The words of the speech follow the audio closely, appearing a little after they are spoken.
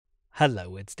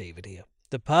Hello, it's David here.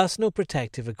 The personal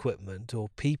protective equipment, or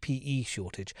PPE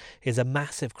shortage, is a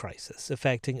massive crisis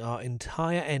affecting our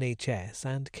entire NHS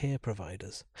and care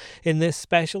providers. In this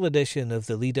special edition of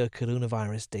the Leader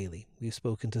Coronavirus Daily, we've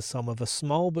spoken to some of a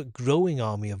small but growing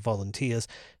army of volunteers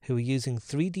who are using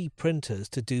 3D printers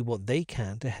to do what they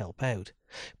can to help out.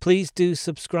 Please do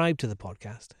subscribe to the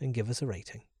podcast and give us a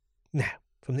rating. Now,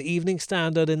 from the Evening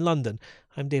Standard in London,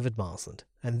 I'm David Marsland,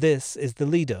 and this is the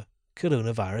Leader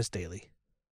Coronavirus Daily.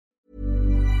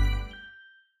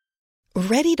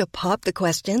 Ready to pop the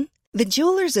question? The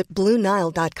jewelers at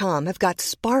BlueNile.com have got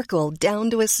sparkle down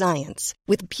to a science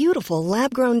with beautiful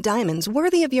lab-grown diamonds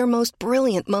worthy of your most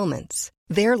brilliant moments.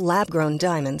 Their lab-grown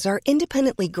diamonds are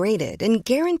independently graded and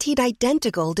guaranteed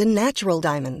identical to natural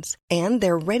diamonds, and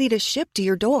they're ready to ship to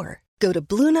your door. Go to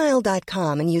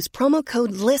BlueNile.com and use promo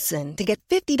code LISTEN to get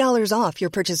 $50 off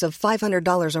your purchase of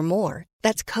 $500 or more.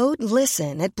 That's code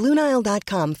LISTEN at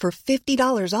BlueNile.com for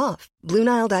 $50 off.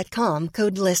 BlueNile.com,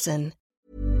 code LISTEN.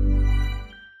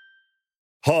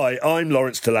 Hi, I'm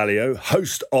Lawrence Dallaglio,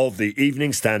 host of the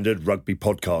Evening Standard Rugby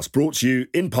Podcast, brought to you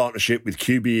in partnership with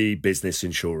QBE Business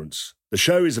Insurance. The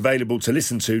show is available to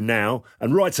listen to now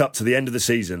and right up to the end of the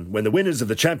season, when the winners of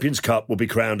the Champions Cup will be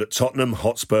crowned at Tottenham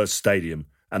Hotspur Stadium,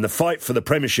 and the fight for the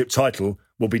Premiership title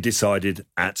will be decided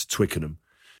at Twickenham.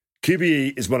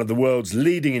 QBE is one of the world's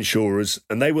leading insurers,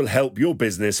 and they will help your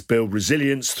business build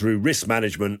resilience through risk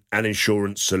management and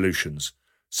insurance solutions.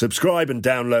 Subscribe and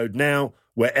download now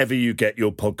wherever you get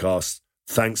your podcasts.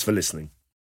 Thanks for listening.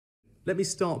 Let me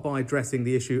start by addressing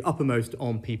the issue uppermost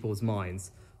on people's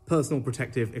minds: personal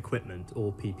protective equipment,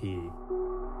 or PPE.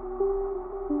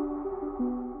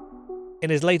 In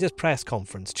his latest press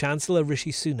conference, Chancellor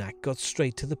Rishi Sunak got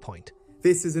straight to the point.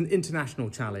 This is an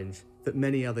international challenge that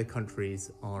many other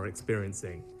countries are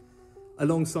experiencing.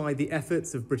 Alongside the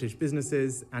efforts of British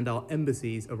businesses and our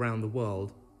embassies around the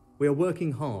world, we are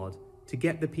working hard to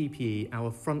get the PPE our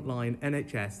frontline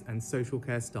NHS and social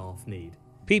care staff need.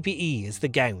 PPE is the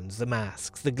gowns, the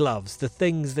masks, the gloves, the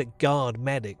things that guard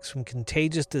medics from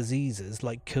contagious diseases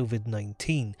like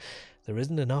COVID-19. There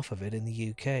isn't enough of it in the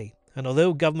UK. And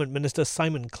although Government Minister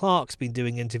Simon Clarke's been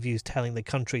doing interviews telling the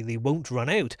country they won't run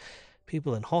out,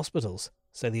 people in hospitals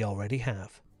say they already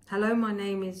have. Hello, my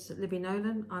name is Libby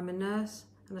Nolan. I'm a nurse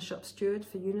and a shop steward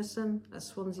for Unison at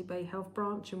Swansea Bay Health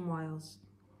Branch in Wales.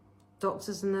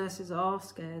 Doctors and nurses are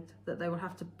scared that they will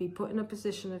have to be put in a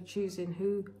position of choosing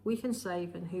who we can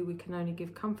save and who we can only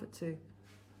give comfort to.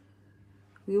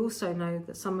 We also know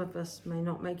that some of us may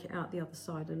not make it out the other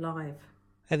side alive.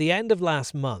 At the end of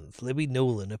last month, Libby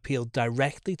Nolan appealed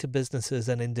directly to businesses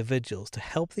and individuals to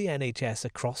help the NHS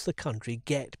across the country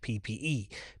get PPE,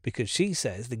 because she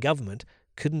says the government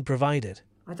couldn't provide it.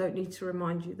 I don't need to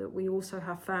remind you that we also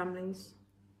have families.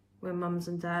 We're mums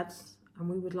and dads, and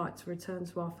we would like to return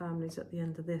to our families at the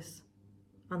end of this,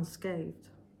 unscathed.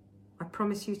 I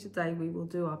promise you today we will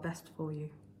do our best for you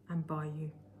and by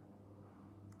you.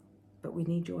 But we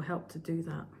need your help to do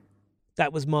that.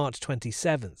 That was March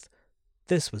 27th.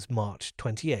 This was March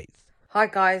 28th. Hi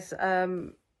guys,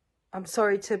 I'm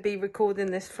sorry to be recording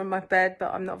this from my bed,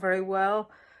 but I'm not very well.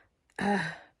 I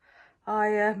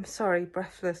am sorry,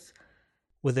 breathless.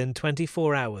 Within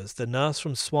 24 hours, the nurse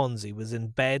from Swansea was in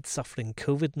bed suffering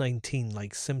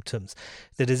COVID-19-like symptoms.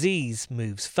 The disease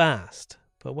moves fast,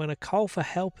 but when a call for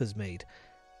help is made,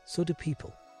 so do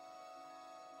people.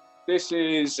 This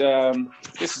is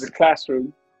a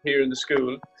classroom here in the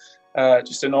school.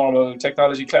 Just a normal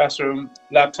technology classroom,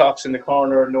 laptops in the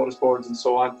corner, notice boards and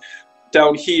so on.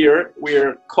 Down here,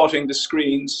 we're cutting the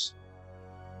screens.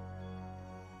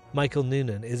 Michael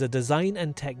Noonan is a design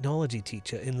and technology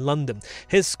teacher in London.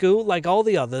 His school, like all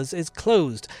the others, is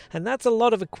closed, and that's a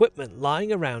lot of equipment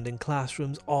lying around in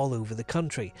classrooms all over the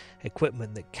country.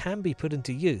 Equipment that can be put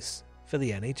into use for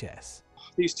the NHS.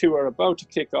 These two are about to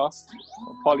kick off,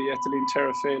 polyethylene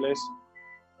terephthalate,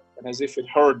 and as if it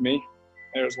heard me,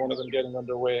 there's one of them getting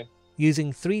underway.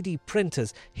 Using 3D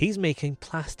printers, he's making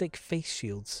plastic face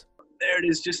shields. There it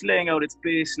is, just laying out its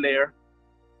base layer.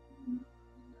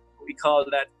 We call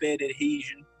that bed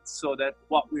adhesion, so that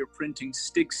what we're printing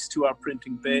sticks to our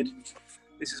printing bed.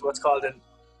 This is what's called a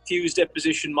fused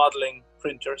deposition modeling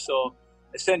printer. So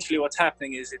essentially what's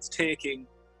happening is it's taking,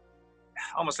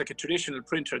 almost like a traditional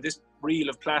printer, this reel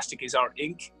of plastic is our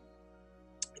ink.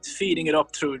 It's feeding it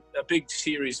up through a big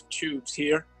series of tubes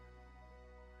here.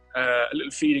 A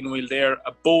little feeding wheel there,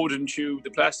 a Bowden tube, the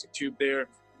plastic tube there,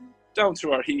 down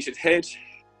through our heated head.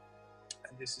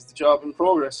 And this is the job in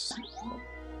progress.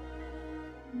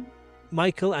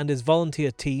 Michael and his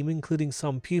volunteer team, including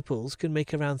some pupils, can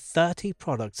make around 30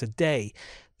 products a day.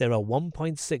 There are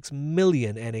 1.6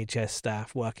 million NHS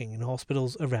staff working in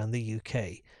hospitals around the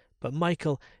UK, but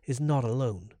Michael is not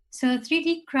alone. So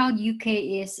 3D Crowd UK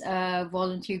is a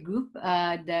volunteer group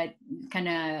that kind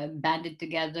of banded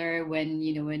together when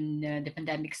the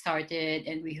pandemic started,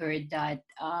 and we heard that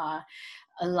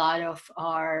a lot of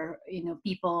our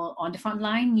people on the front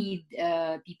line need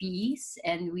PPEs,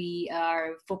 and we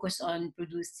are focused on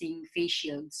producing face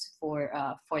shields for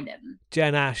them.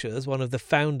 Jen Asher is one of the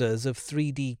founders of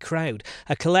 3D Crowd,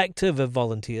 a collective of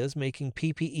volunteers making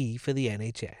PPE for the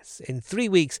NHS. In 3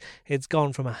 weeks, it's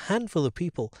gone from a handful of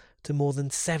people to more than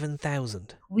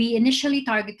 7,000. We initially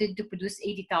targeted to produce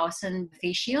 80,000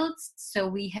 face shields, so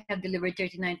we have delivered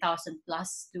 39,000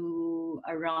 plus to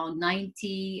around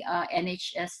 90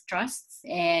 NHS trusts,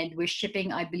 and we're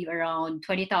shipping, I believe, around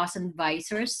 20,000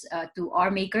 visors to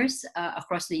our makers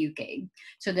across the UK,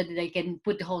 so that they can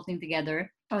put the whole thing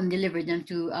together and deliver them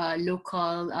to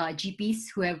local GPs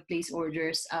who have placed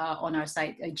orders on our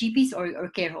site, GPs or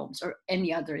care homes or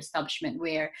any other establishment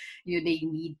where they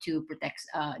need to protect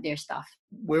their staff.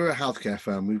 We're a healthcare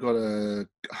firm. We've got a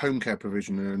home care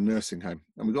provision and a nursing home,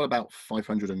 and we've got about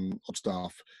 500 and odd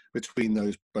staff between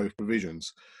those both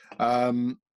provisions.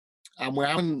 And we're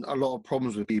having a lot of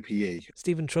problems with PPE.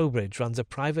 Stephen Trowbridge runs a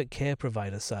private care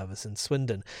provider service in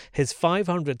Swindon. His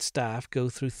 500 staff go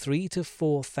through 3,000 to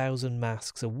 4,000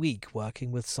 masks a week,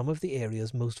 working with some of the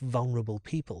area's most vulnerable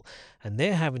people, and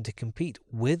they're having to compete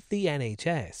with the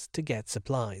NHS to get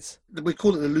supplies. We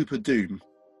call it the loop of doom,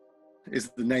 is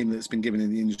the name that's been given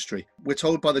in the industry. We're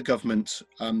told by the government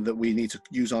that we need to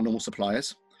use our normal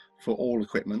suppliers for all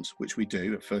equipment, which we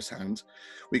do at first hand.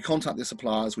 We contact the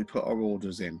suppliers, we put our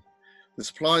orders in. The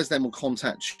suppliers then will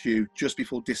contact you just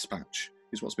before dispatch,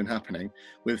 is what's been happening,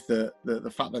 with the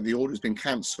fact that the order has been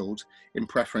cancelled in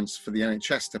preference for the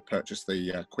NHS to purchase the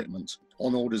equipment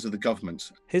on orders of the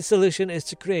government. His solution is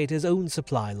to create his own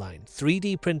supply line,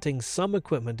 3D printing some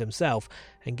equipment himself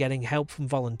and getting help from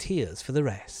volunteers for the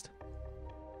rest.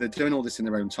 They're doing all this in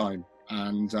their own time,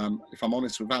 and if I'm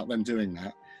honest, without them doing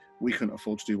that, we couldn't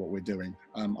afford to do what we're doing.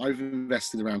 I've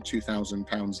invested around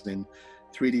 £2,000 in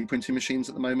 3D printing machines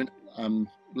at the moment.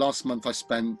 Last month I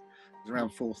spent around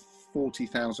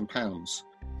 £40,000.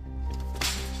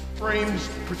 Frames,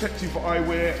 protective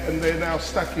eyewear, and they're now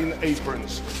stacking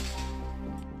aprons.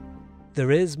 There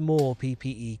is more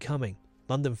PPE coming.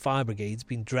 London Fire Brigade's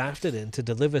been drafted in to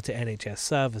deliver to NHS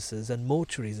services and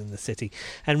mortuaries in the city,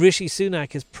 and Rishi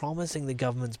Sunak is promising the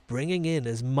government's bringing in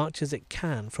as much as it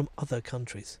can from other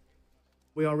countries.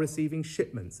 We are receiving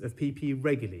shipments of PPE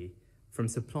regularly from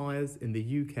suppliers in the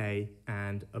UK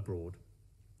and abroad.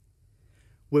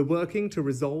 We're working to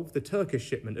resolve the Turkish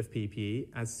shipment of PPE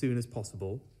as soon as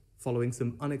possible, following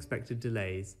some unexpected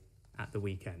delays at the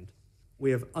weekend.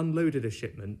 We have unloaded a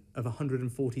shipment of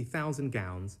 140,000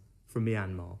 gowns from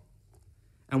Myanmar.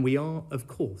 And we are, of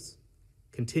course,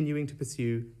 continuing to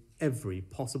pursue every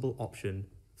possible option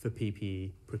for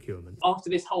PPE procurement. After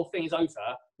this whole thing is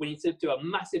over, we need to do a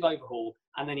massive overhaul,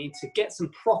 and they need to get some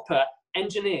proper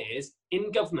engineers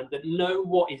in government that know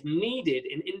what is needed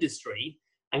in industry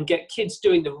and get kids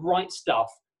doing the right stuff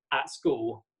at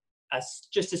school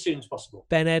just as soon as possible.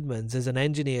 Ben Edmonds is an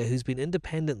engineer who's been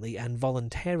independently and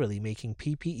voluntarily making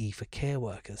PPE for care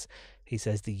workers. He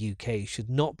says the UK should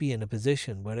not be in a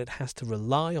position where it has to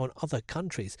rely on other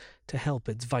countries to help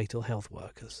its vital health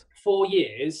workers. 4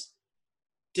 years,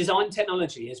 design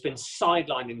technology has been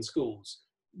sidelined in schools.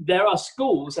 There are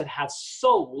schools that have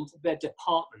sold their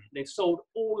department. They've sold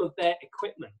all of their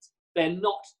equipment. They're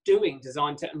not doing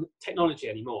design technology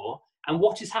anymore. And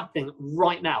what is happening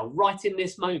right now, right in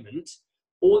this moment,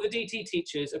 all the DT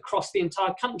teachers across the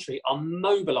entire country are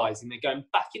mobilising. They're going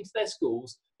back into their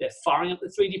schools. They're firing up the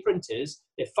 3D printers.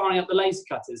 They're firing up the laser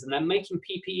cutters, and they're making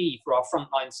PPE for our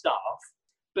frontline staff.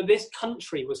 But this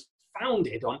country was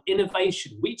founded on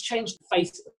innovation. We changed the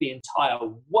face of the entire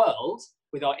world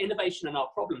with our innovation and our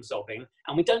problem solving,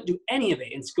 and we don't do any of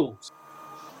it in schools.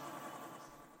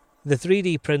 The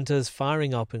 3D printers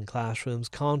firing up in classrooms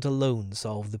can't alone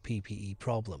solve the PPE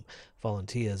problem.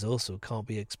 Volunteers also can't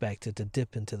be expected to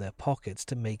dip into their pockets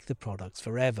to make the products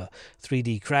forever.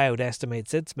 3D Crowd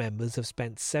estimates its members have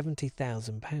spent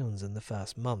 £70,000 in the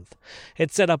first month.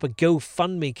 It set up a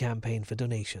GoFundMe campaign for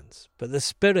donations, but the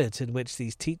spirit in which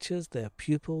these teachers, their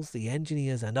pupils, the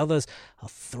engineers and others are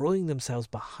throwing themselves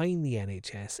behind the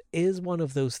NHS is one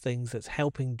of those things that's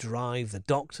helping drive the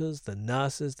doctors, the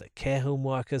nurses, the care home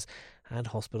workers and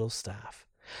hospital staff.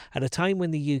 At a time when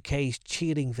the UK is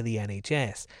cheering for the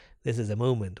NHS, this is a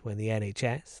moment when the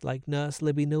NHS, like nurse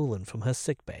Libby Nolan from her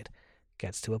sickbed,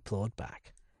 gets to applaud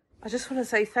back. I just want to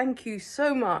say thank you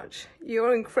so much.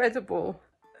 You're incredible.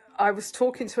 I was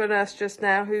talking to a nurse just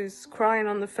now who's crying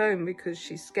on the phone because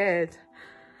she's scared.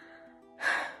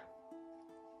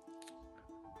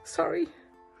 Sorry.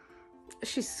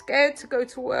 She's scared to go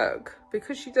to work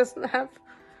because she doesn't have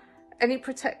any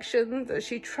protection that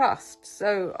she trusts.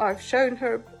 So I've shown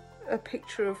her a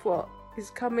picture of what is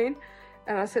coming,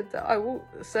 and I said that I will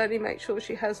certainly make sure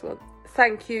she has one.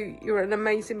 Thank you. You're an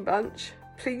amazing bunch.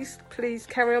 Please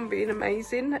carry on being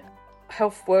amazing.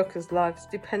 Health workers' lives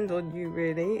depend on you,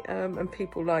 really, and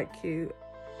people like you.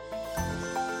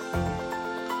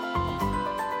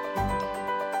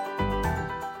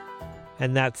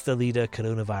 And that's the Leader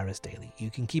Coronavirus Daily. You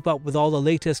can keep up with all the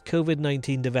latest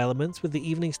COVID-19 developments with the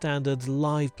Evening Standard's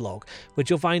live blog, which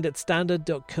you'll find at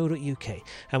standard.co.uk.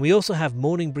 And we also have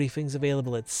morning briefings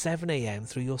available at 7 a.m.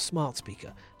 through your smart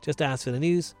speaker. Just ask for the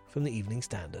news from the Evening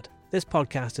Standard. This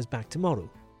podcast is back tomorrow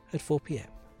at 4 p.m.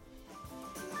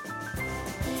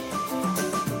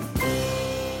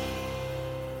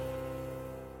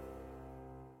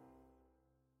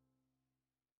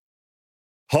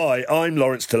 Hi, I'm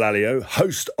Lawrence Dallaglio,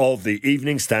 host of the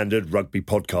Evening Standard Rugby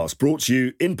Podcast, brought to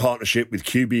you in partnership with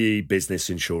QBE Business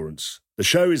Insurance. The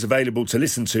show is available to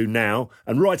listen to now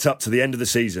and right up to the end of the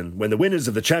season, when the winners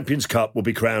of the Champions Cup will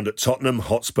be crowned at Tottenham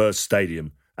Hotspur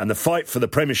Stadium, and the fight for the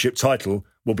Premiership title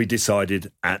will be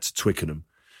decided at Twickenham.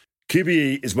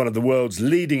 QBE is one of the world's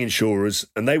leading insurers,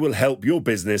 and they will help your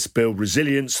business build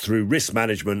resilience through risk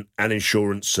management and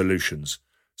insurance solutions.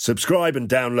 Subscribe and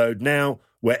download now,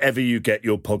 wherever you get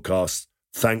your podcasts.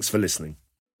 Thanks for listening.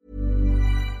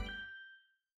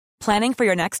 Planning for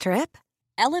your next trip?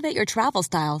 Elevate your travel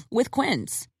style with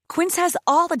Quince. Quince has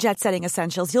all the jet-setting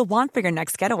essentials you'll want for your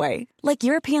next getaway, like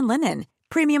European linen,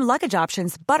 premium luggage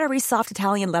options, buttery soft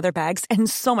Italian leather bags, and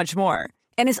so much more.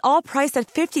 And is all priced at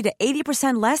 50 to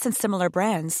 80% less than similar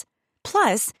brands.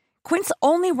 Plus, Quince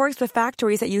only works with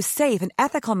factories that use safe and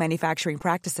ethical manufacturing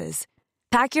practices.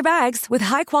 Pack your bags with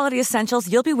high-quality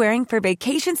essentials you'll be wearing for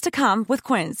vacations to come with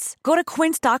Quince. Go to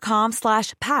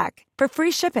quince.com/pack for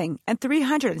free shipping and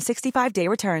 365-day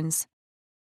returns.